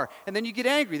far. And then you get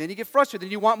angry, then you get frustrated,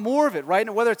 then you want more of it, right?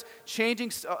 And whether it's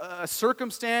changing a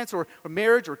circumstance or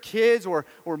marriage or kids or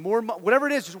more, whatever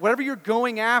it is, just whatever you're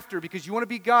going after because you want to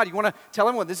be God. You want to tell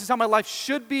everyone, this is how my life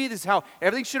should be. This is how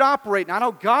everything should operate. Not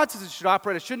how God says it should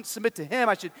operate. I shouldn't submit to Him.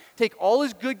 I should take all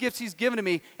His good gifts He's given to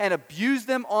me and abuse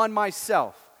them on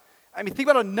myself. I mean, think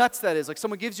about how nuts that is. Like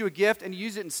someone gives you a gift and you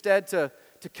use it instead to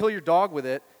kill your dog with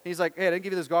it. And he's like, hey, I didn't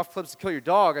give you those golf clubs to kill your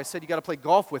dog. I said you got to play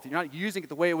golf with it. You're not using it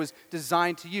the way it was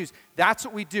designed to use. That's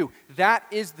what we do. That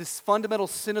is this fundamental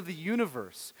sin of the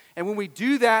universe. And when we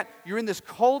do that, you're in this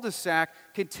cul-de-sac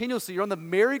continuously. You're on the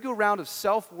merry-go-round of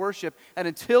self-worship. And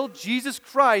until Jesus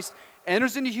Christ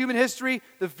enters into human history,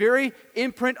 the very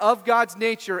imprint of God's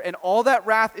nature, and all that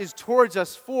wrath is towards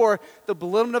us for the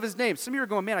belittlement of His name. Some of you are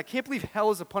going, man, I can't believe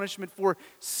hell is a punishment for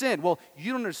sin. Well,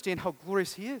 you don't understand how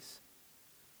glorious He is.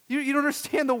 You don't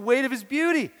understand the weight of His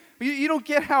beauty. You don't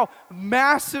get how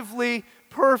massively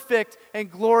perfect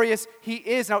and glorious He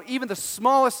is. Now, even the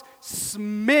smallest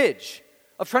smidge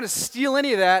of trying to steal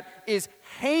any of that is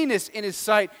heinous in His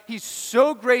sight. He's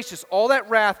so gracious, all that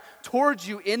wrath towards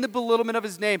you in the belittlement of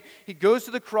His name. He goes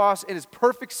to the cross in His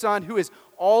perfect Son, who is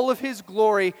all of His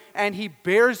glory, and He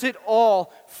bears it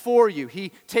all for you.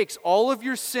 He takes all of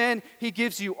your sin, He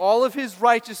gives you all of His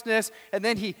righteousness, and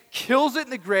then He kills it in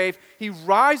the grave. He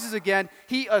rises again,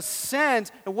 He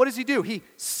ascends, and what does He do? He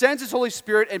sends His Holy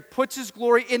Spirit and puts His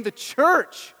glory in the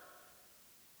church.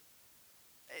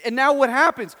 And now what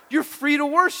happens? You're free to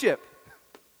worship.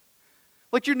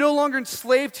 Like you're no longer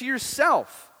enslaved to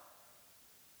yourself.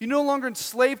 You're no longer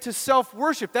enslaved to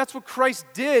self-worship. That's what Christ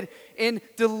did in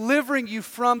delivering you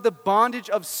from the bondage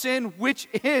of sin, which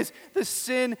is the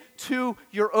sin to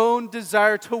your own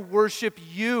desire to worship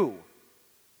you.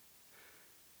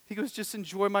 He goes, just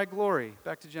enjoy my glory.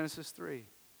 Back to Genesis 3.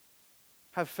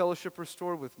 Have fellowship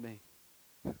restored with me.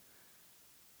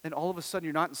 And all of a sudden,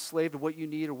 you're not enslaved to what you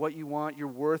need or what you want. Your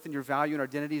worth and your value and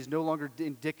identity is no longer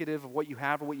indicative of what you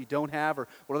have or what you don't have or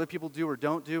what other people do or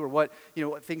don't do or what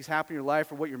things happen in your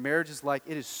life or what your marriage is like.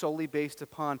 It is solely based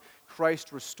upon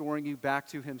Christ restoring you back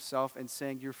to Himself and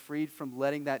saying you're freed from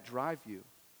letting that drive you.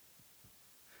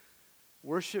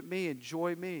 Worship me,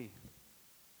 enjoy me.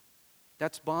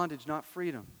 That's bondage, not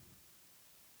freedom.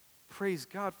 Praise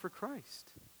God for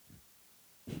Christ.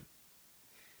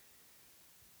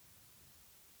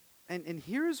 And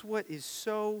here's what is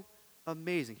so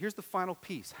amazing. Here's the final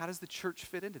piece. How does the church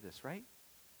fit into this, right?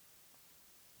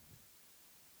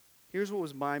 Here's what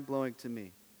was mind-blowing to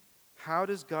me. How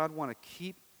does God want to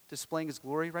keep displaying His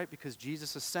glory, right? Because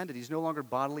Jesus ascended. He's no longer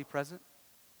bodily present.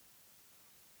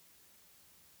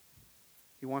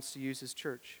 He wants to use His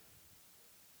church.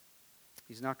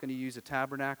 He's not going to use a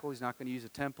tabernacle. He's not going to use a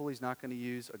temple. He's not going to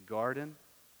use a garden.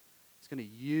 He's going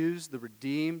to use the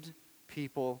redeemed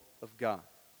people of God.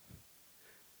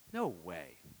 No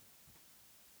way.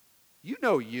 You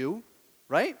know you,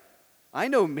 right? I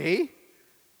know me.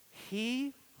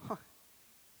 He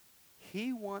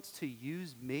wants to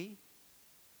use me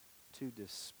to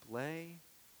display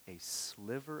a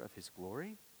sliver of His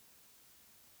glory.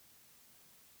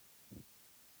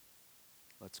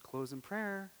 Let's close in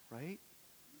prayer, right?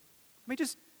 I mean,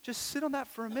 just sit on that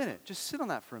for a minute. Just sit on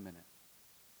that for a minute.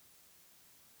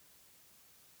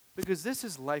 Because this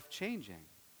is life-changing.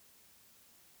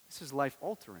 This is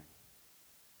life-altering.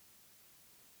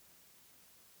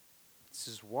 This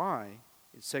is why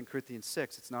in 2 Corinthians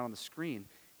 6, it's not on the screen,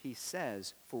 he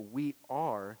says, for we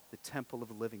are the temple of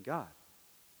the living God.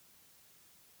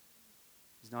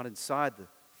 He's not inside the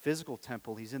physical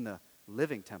temple, He's in the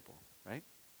living temple, right?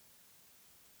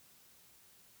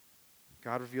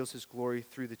 God reveals His glory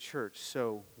through the church.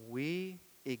 So we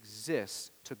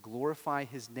exist to glorify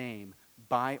His name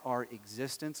by our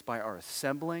existence, by our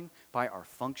assembling, by our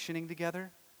functioning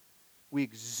together. We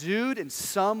exude in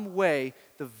some way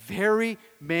the very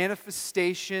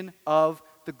manifestation of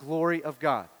the glory of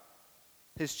God,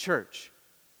 His church.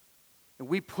 And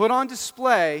we put on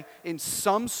display in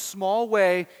some small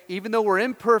way, even though we're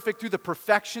imperfect, through the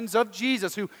perfections of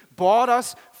Jesus, who bought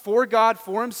us for God,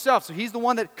 for Himself. So He's the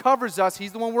one that covers us.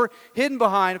 He's the one we're hidden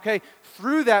behind. Okay,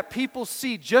 through that, people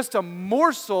see just a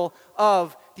morsel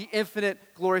of the infinite,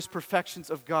 glorious perfections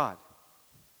of God.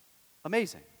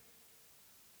 Amazing.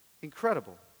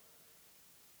 Incredible.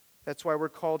 That's why we're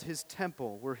called His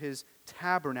temple. We're His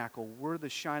tabernacle. We're the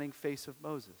shining face of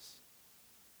Moses.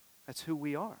 That's who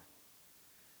we are.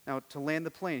 Now, to land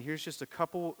the plane, here's just a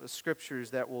couple of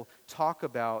scriptures that will talk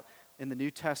about in the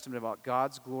New Testament about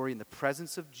God's glory in the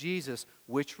presence of Jesus,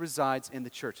 which resides in the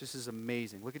church. This is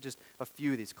amazing. Look at just a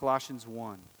few of these. Colossians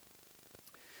 1.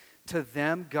 To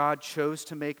them God chose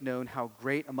to make known how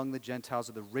great among the Gentiles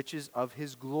are the riches of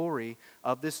his glory,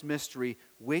 of this mystery,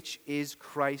 which is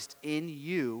Christ in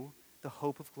you, the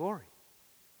hope of glory.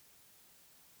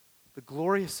 The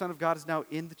glorious Son of God is now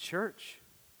in the church.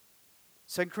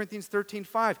 2 Corinthians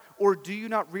 13:5. Or do you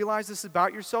not realize this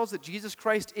about yourselves, that Jesus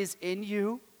Christ is in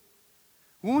you?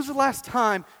 When was the last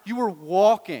time you were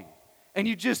walking and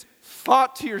you just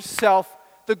thought to yourself,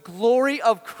 the glory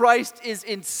of Christ is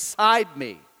inside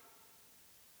me?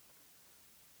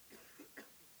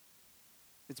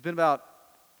 It's been about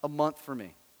a month for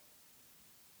me.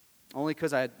 Only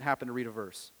because I happened to read a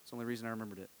verse. It's the only reason I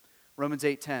remembered it. Romans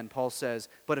 8:10, Paul says,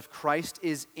 but if Christ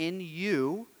is in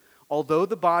you, although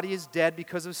the body is dead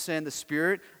because of sin, the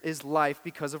spirit is life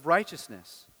because of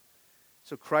righteousness.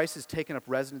 So Christ has taken up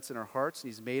residence in our hearts, and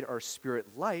he's made our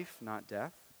spirit life, not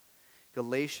death.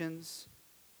 Galatians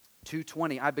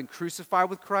 2:20, I've been crucified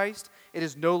with Christ. It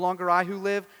is no longer I who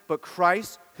live, but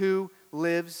Christ who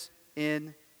lives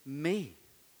in me.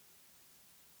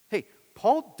 Hey,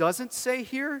 Paul doesn't say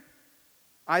here,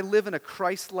 I live in a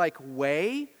Christ-like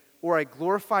way, or I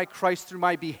glorify Christ through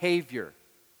my behavior.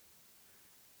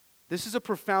 This is a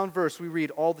profound verse we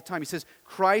read all the time. He says,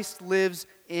 Christ lives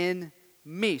in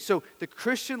me. So the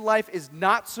Christian life is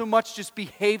not so much just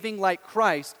behaving like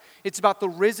Christ. It's about the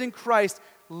risen Christ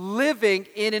living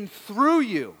in and through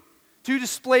you to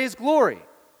display his glory.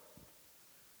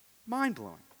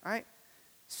 Mind-blowing, right?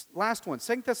 Last one,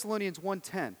 2 Thessalonians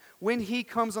 1:10. When he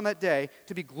comes on that day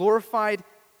to be glorified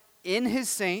in his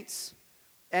saints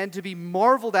and to be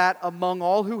marveled at among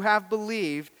all who have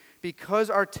believed, because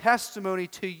our testimony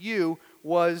to you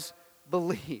was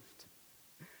believed.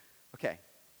 Okay,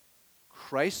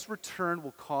 Christ's return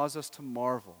will cause us to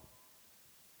marvel.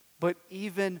 But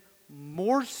even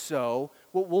more so,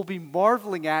 what we'll be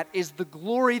marveling at is the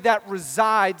glory that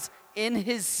resides in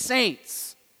his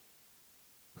saints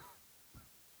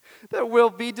that will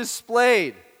be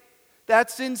displayed.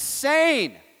 That's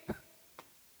insane.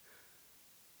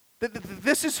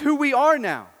 This is who we are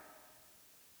now.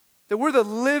 That we're the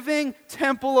living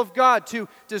temple of God to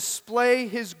display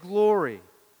his glory.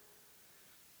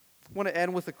 I want to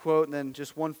end with a quote and then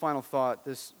just one final thought.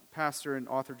 This pastor and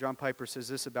author John Piper says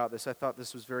this about this. I thought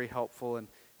this was very helpful in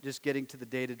just getting to the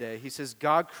day-to-day. He says,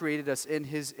 God created us in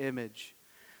his image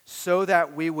so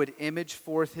that we would image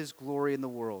forth his glory in the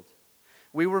world.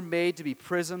 We were made to be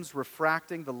prisms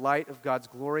refracting the light of God's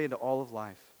glory into all of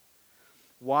life.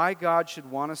 Why God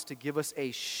should want us to give us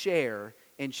a share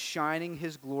in shining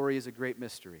his glory is a great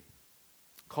mystery.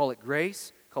 Call it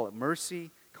grace, call it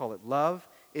mercy, call it love.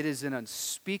 It is an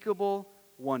unspeakable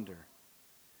wonder.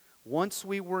 Once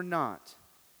we were not,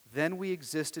 then we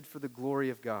existed for the glory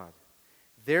of God.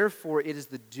 Therefore, it is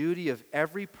the duty of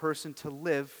every person to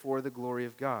live for the glory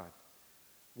of God.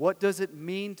 What does it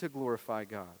mean to glorify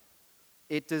God?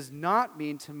 It does not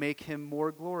mean to make him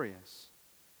more glorious.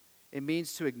 It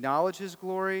means to acknowledge his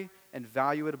glory and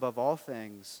value it above all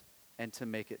things and to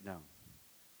make it known.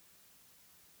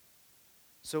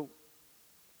 So,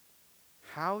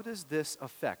 how does this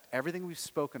affect everything we've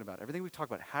spoken about, everything we've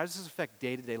talked about? How does this affect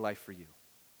day-to-day life for you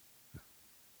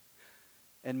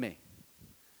and me?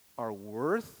 Our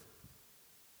worth,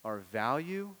 our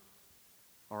value,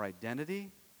 our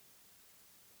identity,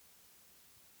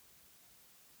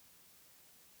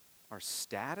 our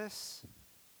status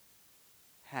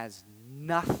has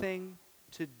nothing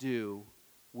to do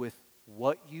with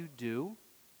what you do,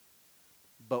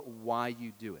 but why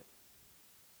you do it.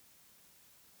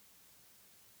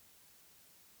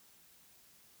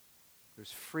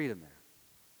 There's freedom there.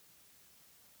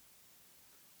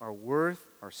 Our worth,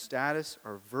 our status,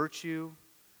 our virtue,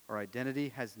 our identity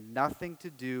has nothing to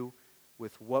do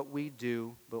with what we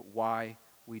do, but why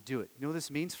we do it. You know what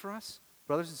this means for us,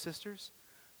 brothers and sisters?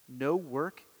 No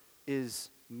work is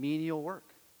menial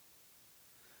work.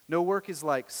 No work is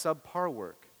like subpar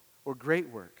work or great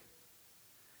work.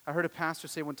 I heard a pastor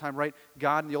say one time, right,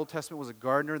 God in the Old Testament was a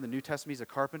gardener, in the New Testament he's a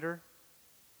carpenter.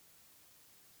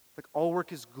 Like all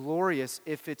work is glorious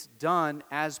if it's done,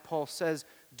 as Paul says,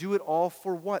 do it all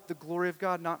for what? The glory of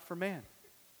God, not for man.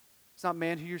 It's not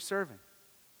man who you're serving.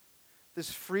 This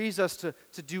frees us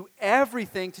to do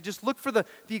everything, to just look for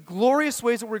the glorious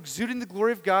ways that we're exuding the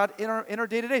glory of God in our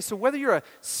day-to-day. So whether you're a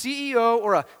CEO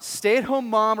or a stay-at-home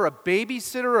mom or a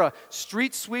babysitter or a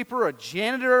street sweeper or a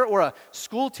janitor or a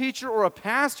school teacher or a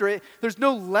pastor, there's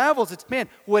no levels. It's, man,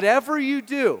 whatever you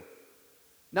do,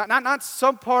 not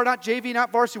subpar, not JV, not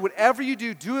varsity, whatever you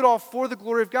do it all for the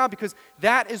glory of God, because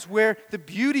that is where the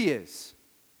beauty is.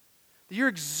 That you're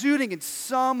exuding in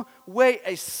some way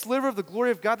a sliver of the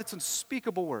glory of God that's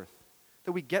unspeakable worth.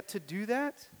 That we get to do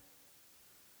that.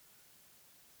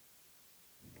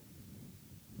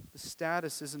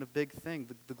 status isn't a big thing.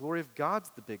 The glory of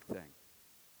God's the big thing.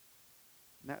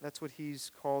 And that's what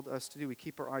he's called us to do. We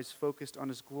keep our eyes focused on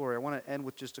his glory. I want to end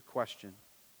with just a question.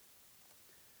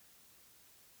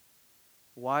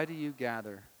 Why do you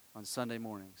gather on Sunday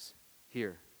mornings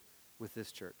here with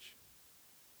this church?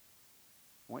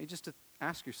 I want you just to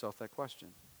ask yourself that question.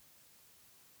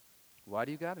 Why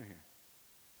do you gather here?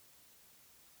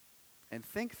 And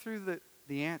think through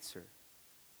the answer.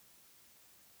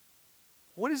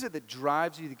 What is it that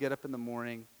drives you to get up in the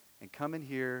morning and come in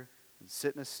here and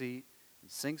sit in a seat and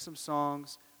sing some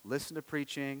songs, listen to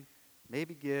preaching,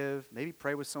 maybe give, maybe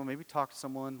pray with someone, maybe talk to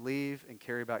someone, leave, and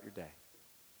carry about your day?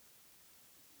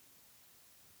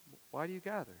 Why do you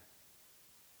gather?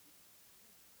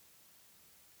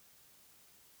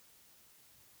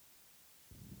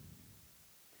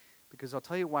 Because I'll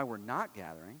tell you why we're not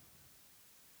gathering.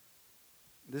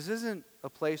 This isn't a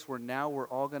place where now we're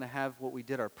all going to have what we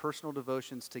did, our personal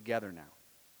devotions together now,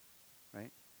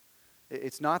 right?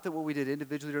 It's not that what we did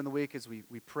individually during the week is we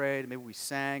prayed, maybe we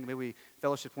sang, maybe we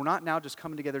fellowshiped. We're not now just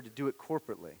coming together to do it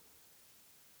corporately.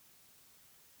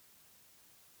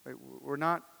 Right? We're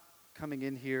not coming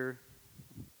in here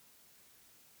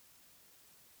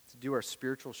to do our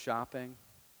spiritual shopping.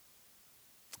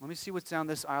 Let me see what's down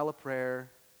this aisle of prayer.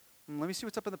 Let me see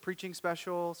what's up in the preaching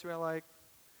special, see what I like.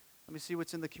 Let me see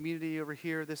what's in the community over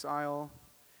here, this aisle.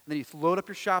 And then you load up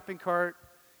your shopping cart,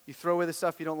 you throw away the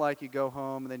stuff you don't like, you go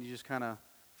home, and then you just kind of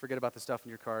forget about the stuff in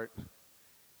your cart.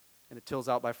 And it tills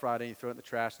out by Friday, and you throw it in the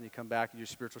trash, and you come back and you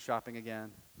do spiritual shopping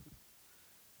again.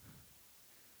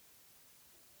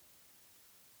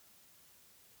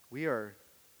 We are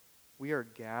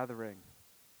gathering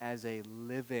as a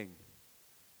living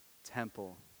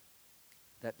temple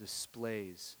that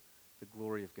displays the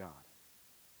glory of God.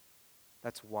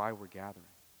 That's why we're gathering.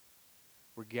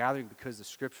 We're gathering because the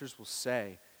scriptures will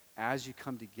say, as you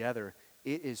come together,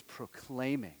 it is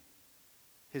proclaiming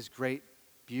his great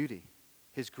beauty,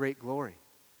 his great glory.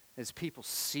 As people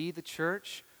see the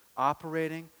church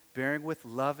operating, bearing with,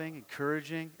 loving,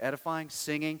 encouraging, edifying,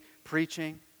 singing,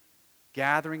 preaching,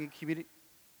 gathering in community,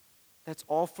 that's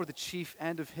all for the chief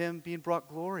end of him being brought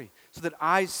glory. So that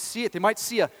eyes see it. They might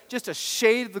see just a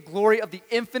shade of the glory of the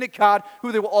infinite God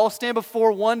who they will all stand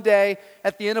before one day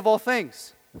at the end of all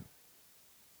things.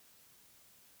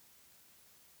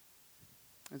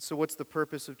 And so what's the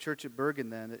purpose of Church at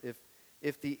Bergen then?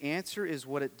 If the answer is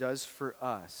what it does for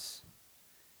us,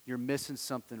 you're missing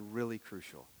something really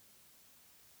crucial.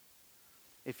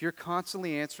 If you're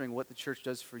constantly answering what the church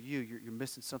does for you, you're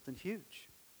missing something huge.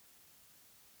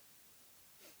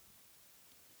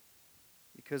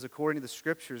 Because according to the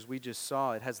scriptures we just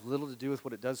saw, it has little to do with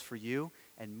what it does for you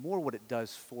and more what it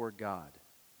does for God.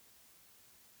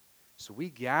 So we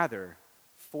gather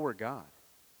for God,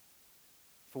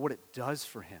 for what it does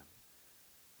for him,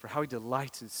 for how he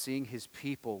delights in seeing his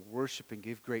people worship and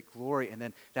give great glory, and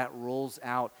then that rolls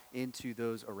out into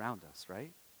those around us,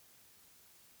 right?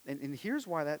 And here's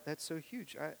why that's so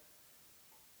huge.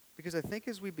 Because I think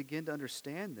as we begin to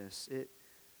understand this,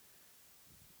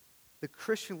 the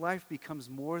Christian life becomes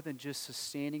more than just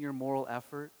sustaining your moral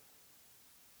effort.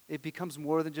 It becomes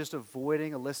more than just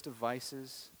avoiding a list of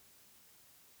vices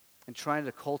and trying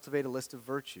to cultivate a list of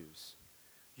virtues.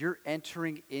 You're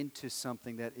entering into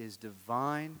something that is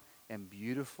divine and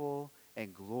beautiful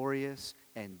and glorious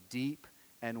and deep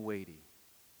and weighty.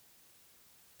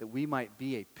 That we might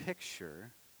be a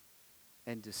picture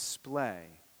and display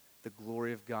the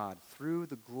glory of God through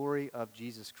the glory of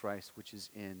Jesus Christ, which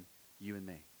is in you and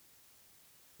me.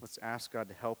 Let's ask God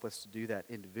to help us to do that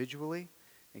individually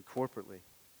and corporately.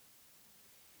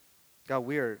 God,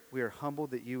 we are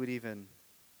humbled that you would even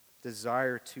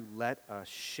desire to let us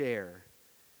share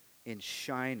in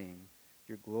shining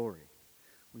your glory.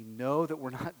 We know that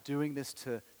we're not doing this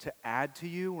to add to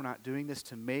you. We're not doing this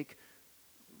to make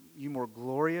you more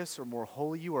glorious or more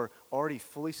holy. You are already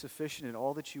fully sufficient in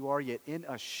all that you are, yet in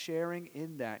us sharing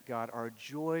in that, God, our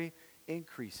joy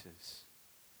increases.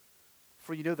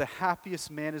 For you know the happiest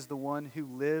man is the one who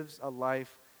lives a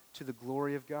life to the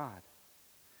glory of God,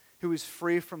 who is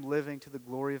free from living to the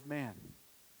glory of man.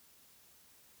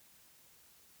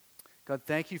 God,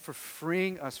 thank you for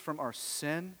freeing us from our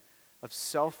sin of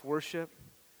self-worship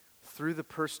through the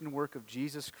person and work of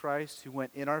Jesus Christ, who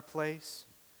went in our place,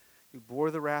 who bore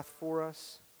the wrath for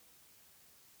us,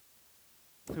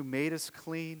 who made us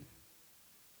clean,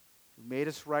 who made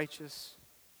us righteous,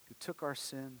 who took our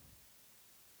sin.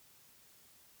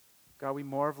 God, we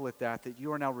marvel at that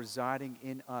you are now residing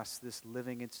in us, this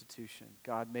living institution.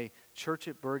 God, may Church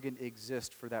at Bergen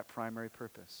exist for that primary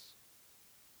purpose,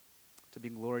 to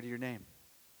bring glory to your name.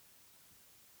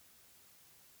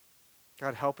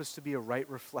 God, help us to be a right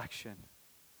reflection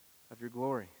of your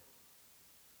glory.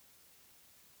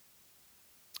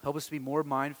 Help us to be more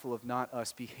mindful of not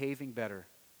us behaving better,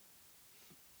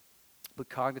 but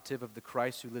cognitive of the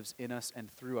Christ who lives in us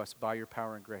and through us by your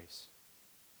power and grace.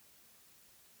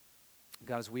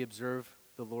 God, as we observe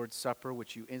the Lord's Supper,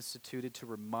 which you instituted to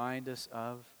remind us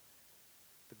of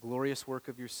the glorious work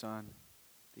of your Son,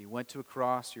 that you went to a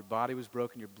cross, your body was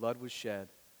broken, your blood was shed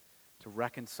to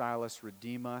reconcile us,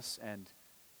 redeem us, and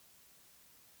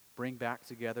bring back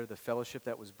together the fellowship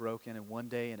that was broken, and one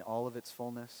day in all of its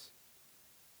fullness.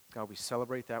 God, we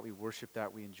celebrate that, we worship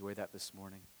that, we enjoy that this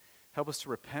morning. Help us to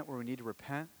repent where we need to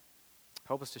repent.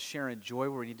 Help us to share in joy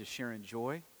where we need to share in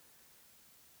joy,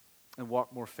 and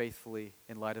walk more faithfully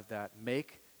in light of that.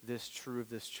 Make this true of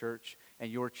this church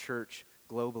and your church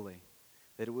globally,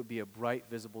 that it would be a bright,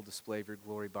 visible display of your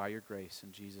glory by your grace.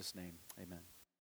 In Jesus' name, amen.